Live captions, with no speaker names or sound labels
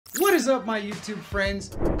is up, my YouTube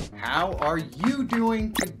friends? How are you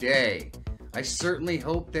doing today? I certainly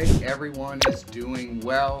hope that everyone is doing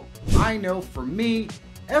well. I know for me,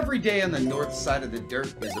 every day on the north side of the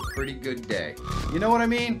dirt is a pretty good day. You know what I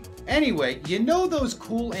mean? Anyway, you know those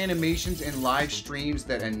cool animations in live streams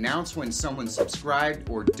that announce when someone subscribed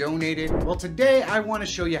or donated? Well, today I want to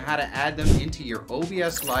show you how to add them into your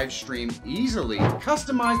OBS live stream easily,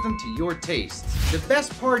 customize them to your tastes. The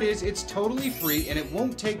best part is it's totally free and it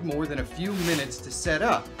won't take more than a few minutes to set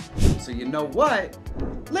up. So you know what?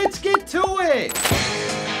 Let's get to it!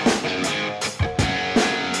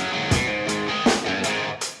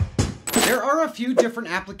 There are a few different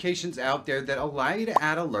applications out there that allow you to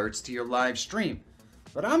add alerts to your live stream,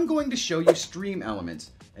 but I'm going to show you Stream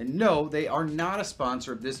Elements, and no, they are not a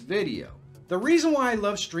sponsor of this video. The reason why I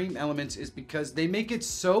love Stream Elements is because they make it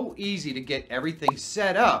so easy to get everything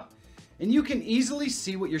set up, and you can easily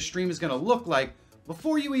see what your stream is going to look like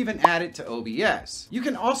before you even add it to OBS. You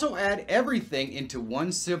can also add everything into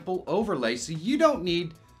one simple overlay, so you don't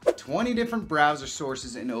need 20 different browser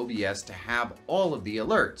sources in OBS to have all of the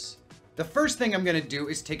alerts. The first thing I'm going to do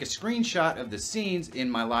is take a screenshot of the scenes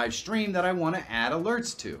in my live stream that I want to add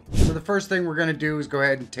alerts to. So the first thing we're going to do is go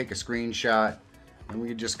ahead and take a screenshot, and we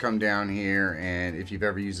can just come down here, and if you've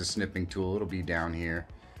ever used a snipping tool, it'll be down here.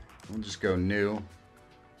 We'll just go new,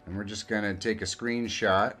 and we're just going to take a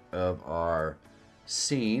screenshot of our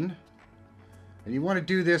scene, and you want to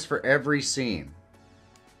do this for every scene.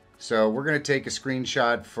 So we're going to take a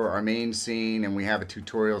screenshot for our main scene, and we have a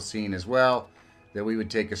tutorial scene as well that we would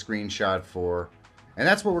take a screenshot for, and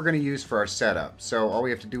that's what we're going to use for our setup. So all we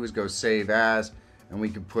have to do is go save as, and we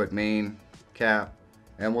can put main cap,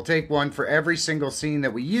 and we'll take one for every single scene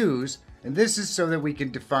that we use, and this is so that we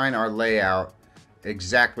can define our layout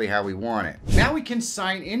exactly how we want it. Now we can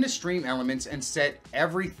sign into Stream Elements and set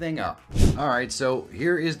everything up. Alright, so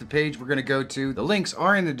here is the page we're going to go to. The links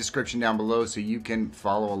are in the description down below so you can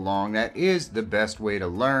follow along. That is the best way to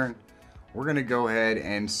learn. We're going to go ahead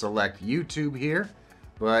and select YouTube here,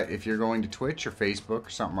 but if you're going to Twitch or Facebook or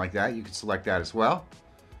something like that, you can select that as well.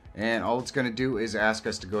 And all it's going to do is ask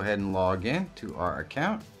us to go ahead and log in to our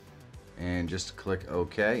account, and just click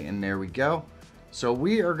OK, and there we go. So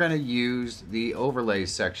we are going to use the overlays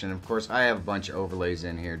section. Of course, I have a bunch of overlays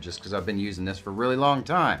in here just because I've been using this for a really long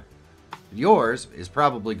time. Yours is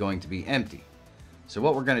probably going to be empty. So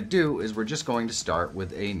what we're going to do is we're just going to start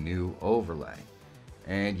with a new overlay.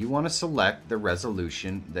 And you want to select the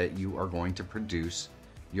resolution that you are going to produce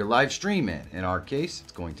your live stream in. In our case,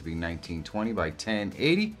 it's going to be 1920 by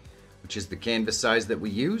 1080, which is the canvas size that we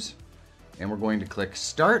use. And we're going to click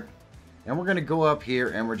Start. And we're going to go up here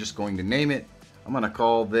and we're just going to name it. I'm going to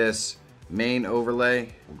call this Main Overlay.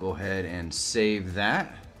 We'll go ahead and save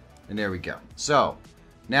that. And there we go. So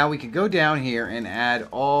now we can go down here and add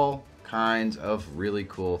all kinds of really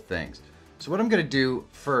cool things. So what I'm going to do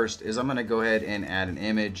first is I'm going to go ahead and add an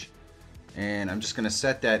image, and I'm just going to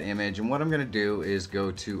set that image, and what I'm going to do is go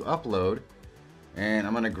to upload, and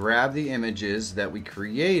I'm going to grab the images that we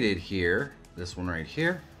created here, this one right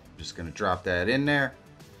here. I'm just going to drop that in there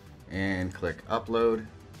and click upload,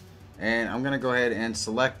 and I'm going to go ahead and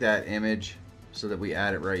select that image so that we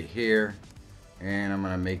add it right here, and I'm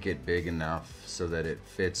going to make it big enough so that it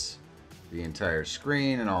fits the entire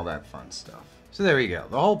screen and all that fun stuff. So there we go.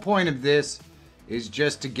 The whole point of this is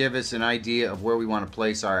just to give us an idea of where we want to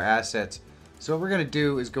place our assets. So what we're going to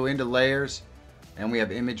do is go into layers, and we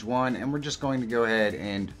have image 1, and we're just going to go ahead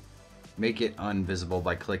and make it invisible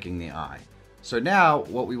by clicking the eye. So now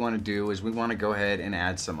what we want to do is we want to go ahead and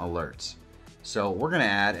add some alerts. So we're going to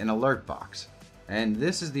add an alert box, and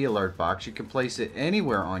this is the alert box. You can place it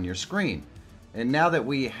anywhere on your screen. And now that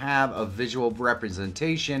we have a visual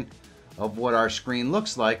representation of what our screen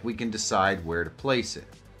looks like, we can decide where to place it.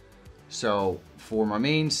 So for my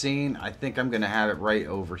main scene, I think I'm going to have it right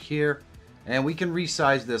over here, and we can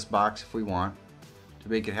resize this box if we want to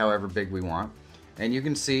make it however big we want. And you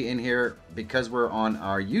can see in here, because we're on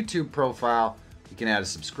our YouTube profile, you can add a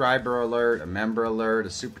subscriber alert, a member alert, a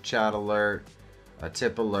super chat alert, a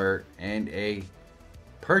tip alert, and a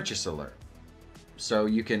purchase alert. So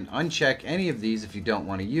you can uncheck any of these if you don't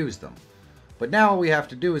want to use them. But now all we have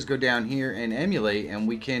to do is go down here and emulate, and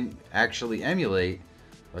we can actually emulate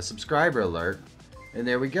a subscriber alert, and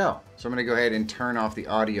there we go. So I'm going to go ahead and turn off the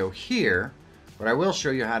audio here, but I will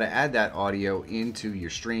show you how to add that audio into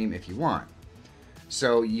your stream if you want.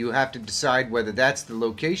 So you have to decide whether that's the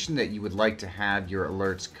location that you would like to have your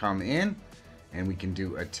alerts come in, and we can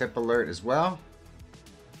do a tip alert as well.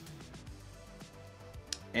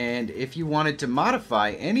 And if you wanted to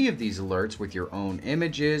modify any of these alerts with your own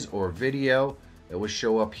images or video that will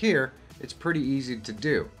show up here, it's pretty easy to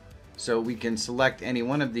do. So we can select any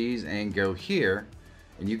one of these and go here,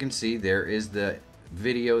 and you can see there is the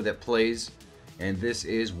video that plays, and this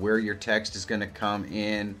is where your text is going to come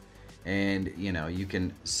in. And you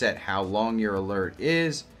can set how long your alert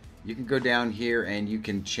is. You can go down here and you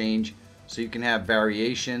can change, so you can have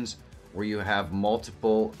variations where you have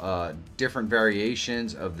multiple different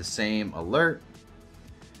variations of the same alert.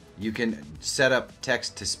 You can set up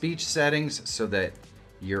text to speech settings so that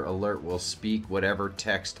your alert will speak whatever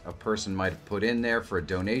text a person might have put in there for a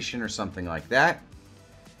donation or something like that.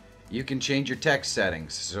 You can change your text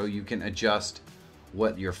settings, so you can adjust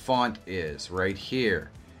what your font is right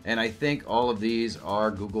here. And I think all of these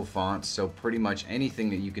are Google fonts, so pretty much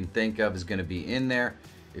anything that you can think of is going to be in there.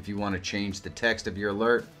 If you want to change the text of your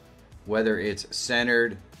alert, whether it's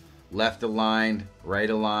centered, left aligned,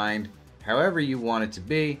 right aligned, however you want it to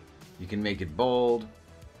be, you can make it bold.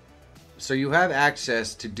 So you have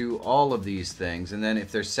access to do all of these things. And then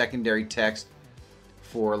if there's secondary text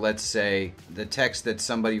for, let's say, the text that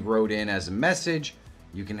somebody wrote in as a message,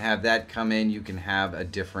 you can have that come in. You can have a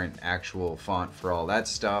different actual font for all that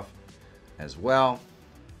stuff as well.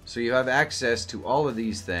 So you have access to all of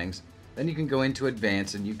these things. Then you can go into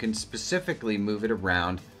advanced and you can specifically move it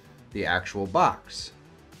around the actual box.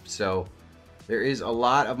 So there is a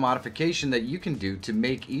lot of modification that you can do to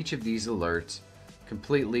make each of these alerts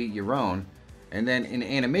completely your own. And then in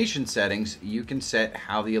animation settings, you can set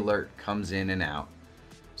how the alert comes in and out.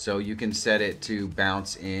 So you can set it to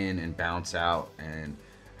bounce in and bounce out, and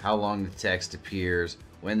how long the text appears,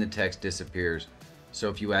 when the text disappears. So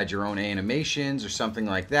if you add your own animations or something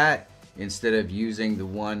like that, instead of using the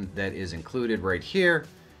one that is included right here,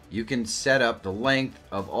 you can set up the length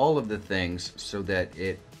of all of the things so that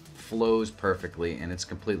it flows perfectly and it's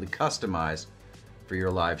completely customized for your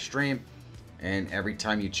live stream. And every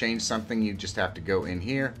time you change something, you just have to go in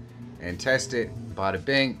here and test it. Bada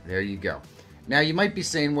bing, there you go. Now you might be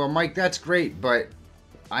saying, well, Mike, that's great, but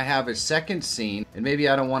I have a second scene and maybe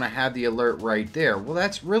I don't want to have the alert right there. Well,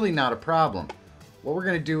 that's really not a problem. What we're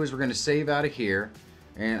going to do is we're going to save out of here,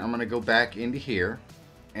 and I'm going to go back into here,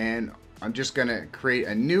 and I'm just going to create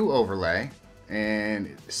a new overlay,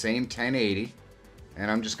 and same 1080,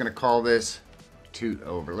 and I'm just going to call this Toot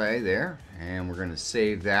Overlay there, and we're going to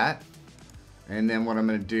save that. And then what I'm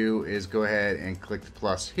going to do is go ahead and click the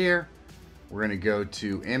plus here. We're going to go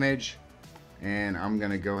to image, and I'm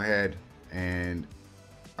going to go ahead and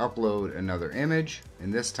upload another image,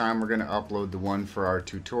 and this time we're going to upload the one for our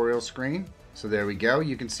tutorial screen. So there we go.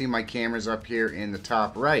 You can see my camera's up here in the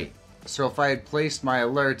top right. So if I had placed my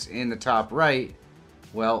alerts in the top right,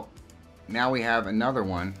 well, now we have another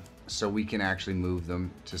one, so we can actually move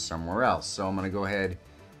them to somewhere else. So I'm going to go ahead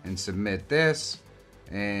and submit this,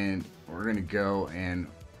 and we're going to go and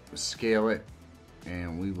scale it,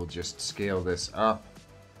 and we will just scale this up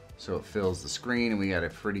so it fills the screen, and we got a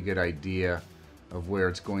pretty good idea of where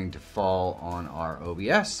it's going to fall on our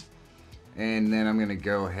OBS. And then I'm going to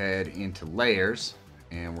go ahead into layers,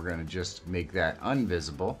 and we're going to just make that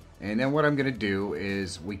invisible. And then what I'm going to do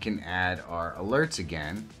is we can add our alerts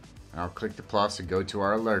again. I'll click the plus and go to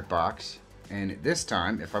our alert box, and this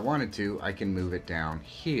time if I wanted to, I can move it down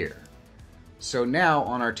here. So now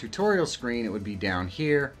on our tutorial screen it would be down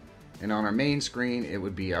here, and on our main screen it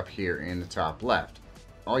would be up here in the top left.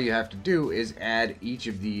 All you have to do is add each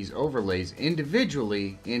of these overlays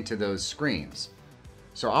individually into those screens.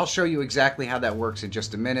 So I'll show you exactly how that works in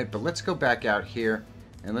just a minute, but let's go back out here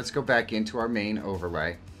and let's go back into our main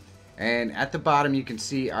overlay. And at the bottom you can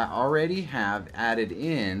see I already have added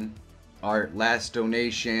in our last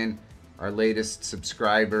donation, our latest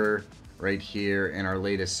subscriber right here, and our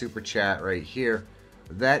latest super chat right here.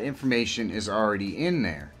 That information is already in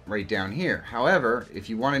there, right down here. However, if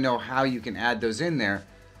you want to know how you can add those in there,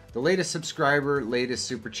 the latest subscriber, latest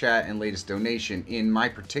super chat, and latest donation in my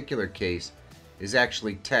particular case is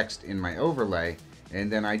actually text in my overlay,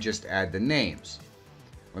 and then I just add the names.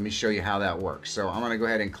 Let me show you how that works. So I'm going to go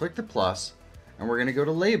ahead and click the plus, and we're going to go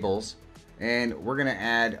to labels, and we're going to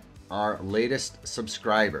add our latest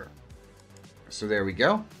subscriber. So there we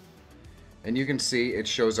go, and you can see it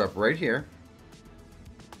shows up right here,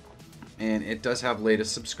 and it does have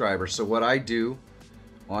latest subscriber. So what I do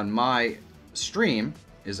on my stream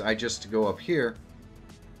is I just go up here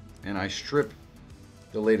and I strip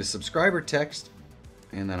the latest subscriber text,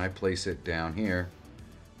 and then I place it down here.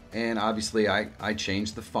 And obviously I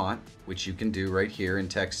change the font, which you can do right here in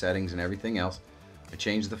text settings and everything else. I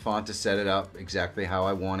change the font to set it up exactly how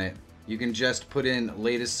I want it. You can just put in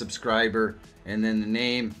latest subscriber and then the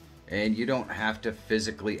name, and you don't have to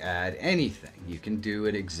physically add anything. You can do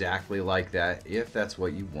it exactly like that if that's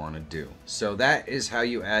what you want to do. So that is how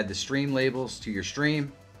you add the stream labels to your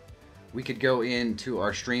stream. we could go into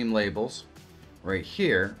our stream labels right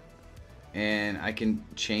here, and I can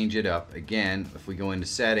change it up again. If we go into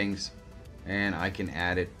settings, and I can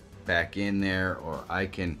add it back in there, or I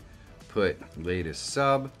can put latest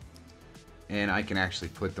sub, and I can actually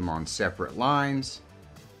put them on separate lines.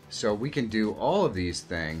 So we can do all of these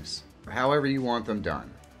things however you want them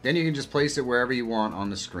done. Then you can just place it wherever you want on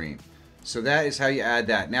the screen. So that is how you add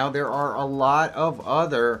that. Now there are a lot of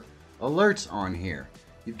other alerts on here.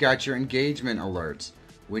 You've got your engagement alerts,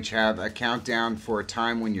 which have a countdown for a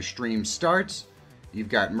time when your stream starts. You've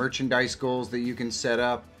got merchandise goals that you can set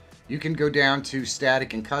up. You can go down to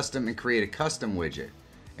static and custom and create a custom widget.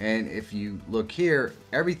 And if you look here,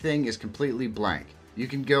 everything is completely blank. You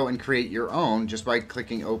can go and create your own just by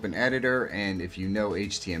clicking Open Editor, and if you know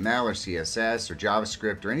HTML or CSS or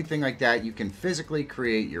JavaScript or anything like that, you can physically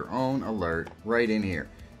create your own alert right in here.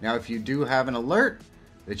 Now if you do have an alert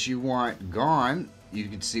that you want gone, you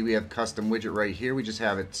can see we have custom widget right here. We just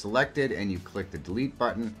have it selected and you click the delete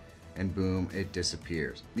button and boom, it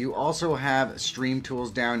disappears. You also have stream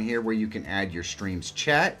tools down here where you can add your streams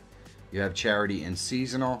chat. You have charity and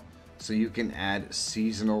seasonal, so you can add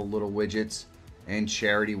seasonal little widgets and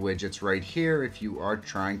charity widgets right here if you are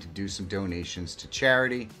trying to do some donations to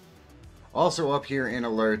charity. Also up here in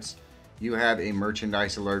alerts, you have a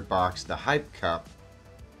merchandise alert box, the hype cup,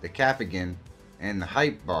 the Capigan, and the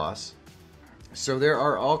hype boss. So there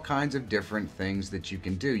are all kinds of different things that you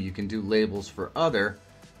can do. You can do labels for other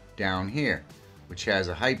down here, which has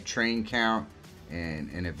a hype train count and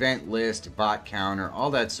an event list, bot counter,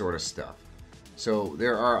 all that sort of stuff. So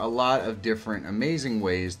there are a lot of different amazing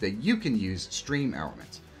ways that you can use stream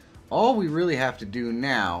elements. All we really have to do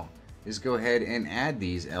now is go ahead and add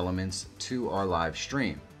these elements to our live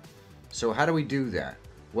stream. So how do we do that?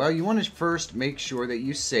 Well, you want to first make sure that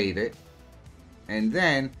you save it, and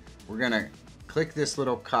then we're going to click this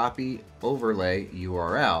little copy overlay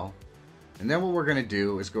URL, and then what we're going to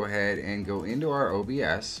do is go ahead and go into our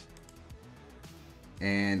OBS,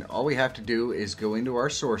 and all we have to do is go into our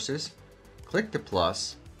sources, click the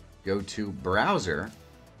plus, go to browser,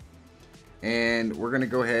 and we're going to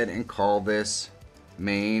go ahead and call this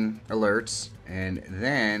main alerts, and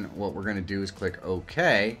then what we're going to do is click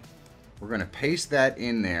OK. We're going to paste that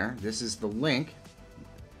in there. This is the link.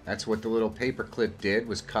 That's what the little paper clip did,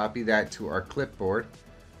 was copy that to our clipboard.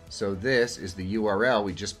 So this is the URL,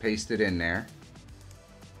 we just pasted in there.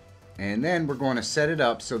 And then we're going to set it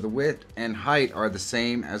up so the width and height are the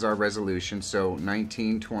same as our resolution, so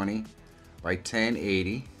 1920 by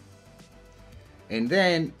 1080. And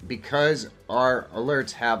then because our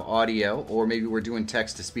alerts have audio, or maybe we're doing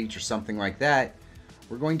text to speech or something like that,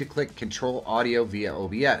 we're going to click control audio via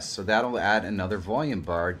OBS. So that'll add another volume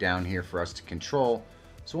bar down here for us to control.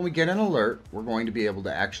 So when we get an alert, we're going to be able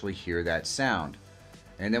to actually hear that sound.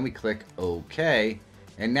 And then we click OK,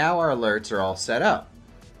 and now our alerts are all set up.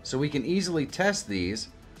 So we can easily test these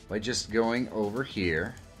by just going over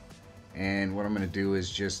here, and what I'm going to do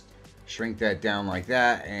is just shrink that down like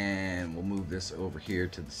that, and we'll move this over here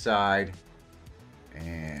to the side,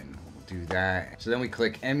 and we'll do that. So then we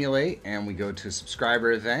click emulate, and we go to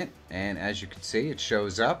subscriber event, and as you can see, it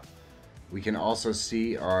shows up. We can also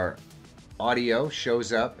see our audio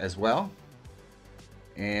shows up as well,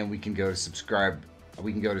 and we can go to subscribe.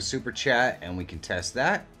 We can go to super chat, and we can test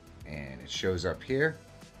that, and it shows up here,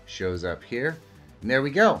 shows up here, and there we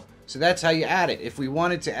go. So that's how you add it. If we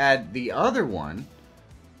wanted to add the other one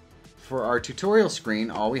for our tutorial screen,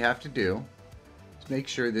 all we have to do is make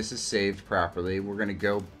sure this is saved properly. We're going to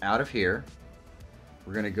go out of here.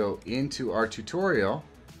 We're going to go into our tutorial.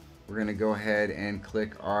 We're going to go ahead and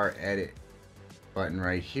click our edit button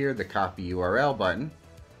right here, the copy URL button.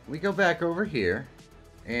 We go back over here,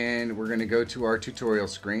 and we're going to go to our tutorial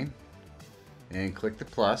screen and click the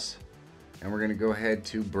plus, and we're going to go ahead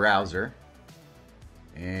to browser,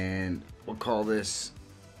 and we'll call this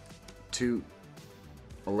to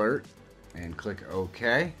alert and click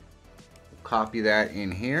OK. We'll copy that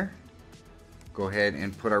in here. Go ahead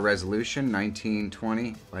and put our resolution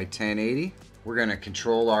 1920 by 1080. We're going to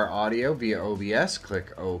control our audio via OBS,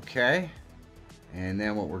 click OK, and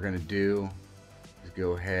then what we're going to do is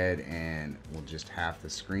go ahead and we'll just half the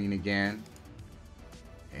screen again,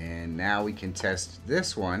 and now we can test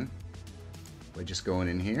this one by just going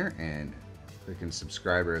in here and clicking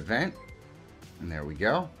subscriber event, and there we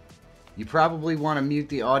go. You probably want to mute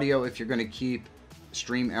the audio if you're going to keep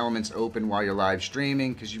stream elements open while you're live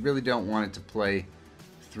streaming, because you really don't want it to play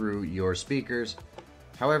through your speakers.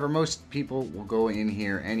 However, most people will go in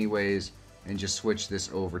here anyways and just switch this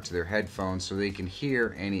over to their headphones so they can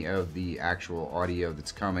hear any of the actual audio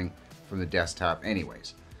that's coming from the desktop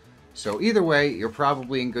anyways. So either way, you're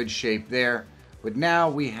probably in good shape there. But now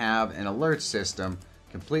we have an alert system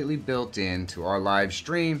completely built into our live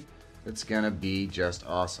stream that's going to be just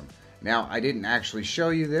awesome. Now, I didn't actually show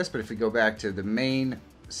you this, but if we go back to the main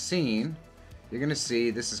scene, you're going to see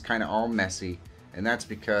this is kind of all messy. And that's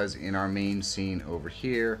because in our main scene over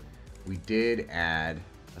here, we did add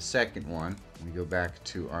a second one. We go back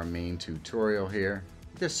to our main tutorial here,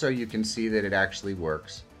 just so you can see that it actually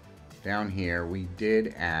works. Down here, we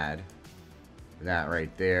did add that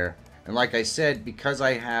right there. And like I said, because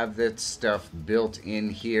I have that stuff built in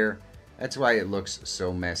here, that's why it looks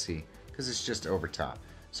so messy, because it's just over top.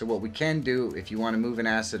 So what we can do, if you want to move an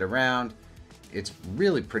asset around, it's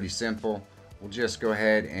really pretty simple. We'll just go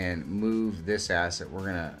ahead and move this asset. We're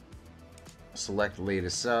going to select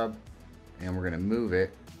latest sub, and we're going to move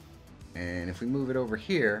it. And if we move it over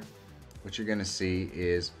here, what you're going to see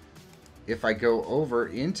is if I go over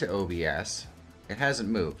into OBS, it hasn't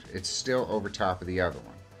moved. It's still over top of the other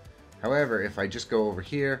one. However, if I just go over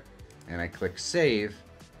here and I click save,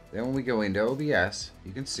 then when we go into OBS,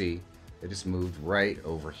 you can see that it's moved right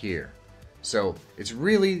over here. So it's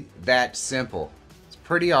really that simple. It's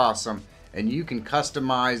pretty awesome, and you can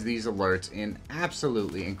customize these alerts in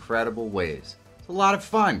absolutely incredible ways. It's a lot of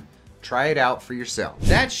fun. Try it out for yourself.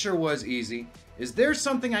 That sure was easy. Is there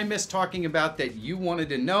something I missed talking about that you wanted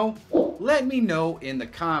to know? Let me know in the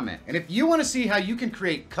comment. And if you want to see how you can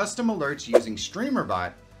create custom alerts using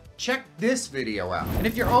StreamerBot, check this video out. And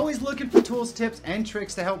if you're always looking for tools, tips, and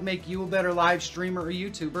tricks to help make you a better live streamer or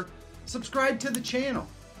YouTuber, subscribe to the channel.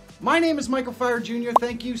 My name is Michael Fire Jr.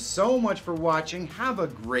 Thank you so much for watching. Have a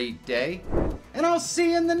great day, and I'll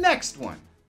see you in the next one.